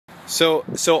So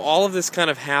all of this kind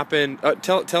of happened.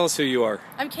 Tell us who you are.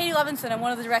 I'm Katy Levinson. I'm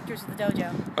one of the directors of the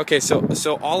Dojo. Okay,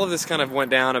 so all of this kind of went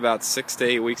down about 6 to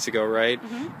 8 weeks ago, right?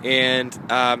 Mm-hmm.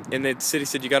 And the city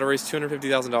said you got to raise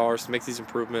 $250,000 to make these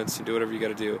improvements and do whatever you got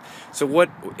to do. So what,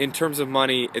 in terms of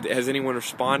money, has anyone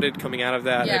responded coming out of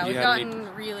that? Yeah, we've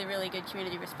gotten really good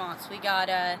community response. We got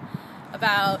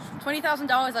about $20,000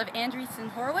 out of Andreessen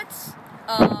Horowitz.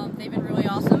 They've been really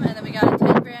awesome, and then we got a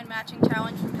 10 grand matching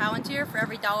challenge from Palantir. For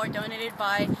every dollar donated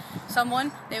by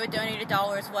someone, they would donate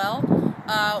 $1 as well.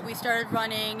 We started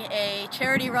running a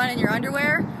charity run in your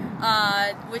underwear,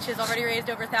 which has already raised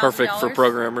over $1,000. Perfect for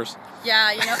programmers.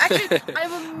 Yeah, you know, actually,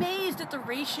 I'm amazed at the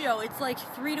ratio. It's like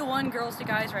 3 to 1 girls to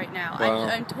guys right now. Wow.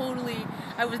 That's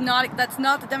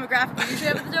not the demographic we usually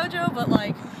have at the dojo, but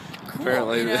like, cool,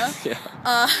 apparently, you know?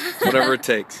 Yeah. Whatever it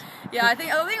takes. Yeah, I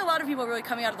think a lot of people are really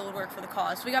coming out of the woodwork for the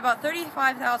cause. So we got about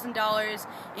 $35,000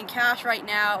 in cash right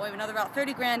now. We have another about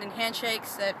 30 grand in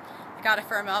handshakes that got to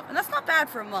firm up, and that's not bad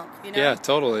for a month, you know? Yeah,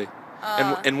 totally.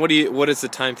 And what is the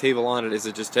timetable on it? Is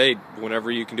it just, hey,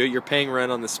 whenever you can do it? You're paying rent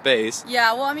on the space.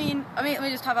 Yeah, well, I mean, let me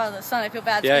just talk about the sun. I feel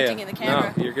bad squinting in the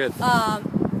camera. No, you're good.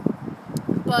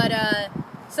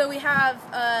 So we have,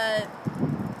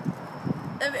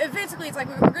 basically it's like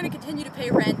we're going to continue to pay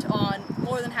rent on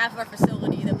more than half of our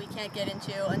facility that we can't get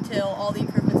into until all the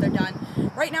improvements are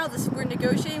done. Right now, we're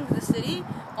negotiating with the city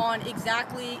on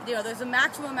exactly, you know, there's a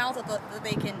maximum amount that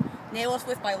they can nail us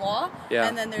with by law,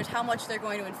 and then there's how much they're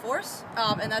going to enforce,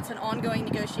 and that's an ongoing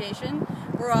negotiation.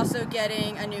 We're also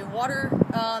getting a new water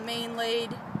main laid,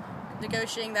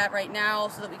 negotiating that right now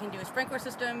so that we can do a sprinkler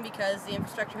system, because the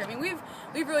infrastructure, I mean, we've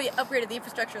really upgraded the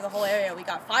infrastructure of the whole area. We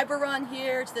got fiber run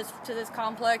here to this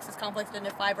complex. This complex didn't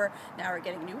have fiber. Now we're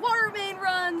getting a new water main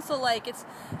run. So like, it's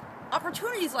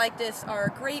opportunities like this are a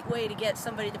great way to get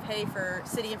somebody to pay for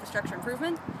city infrastructure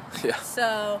improvement. Yeah.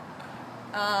 So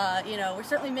you know, we're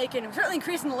certainly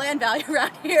increasing the land value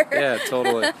around here. Yeah,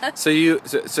 totally. So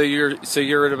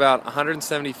you're at about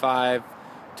 175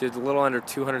 to a little under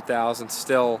 200,000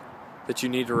 still that you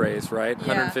need to raise, right? Yeah.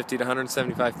 150 to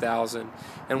 175,000.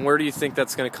 And where do you think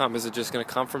that's going to come? Is it just going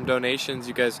to come from donations?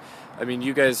 You guys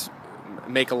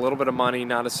make a little bit of money,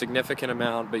 not a significant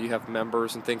amount, but you have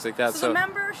members and things like that. So the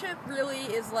membership really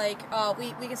is like,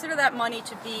 we consider that money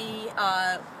to be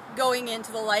going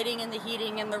into the lighting and the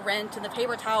heating and the rent and the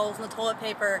paper towels and the toilet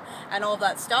paper and all of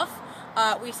that stuff.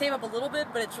 We save up a little bit,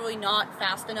 but it's really not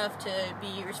fast enough to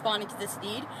be responding to this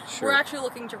need. Sure. We're actually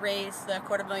looking to raise the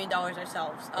 $250,000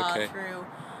 ourselves through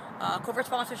corporate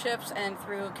sponsorships and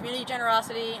through community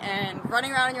generosity and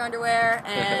running around in your underwear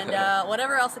and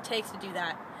whatever else it takes to do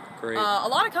that. Great. A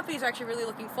lot of companies are actually really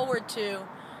looking forward to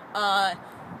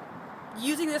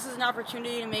using this as an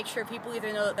opportunity to make sure people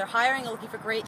either know that they're hiring or looking for great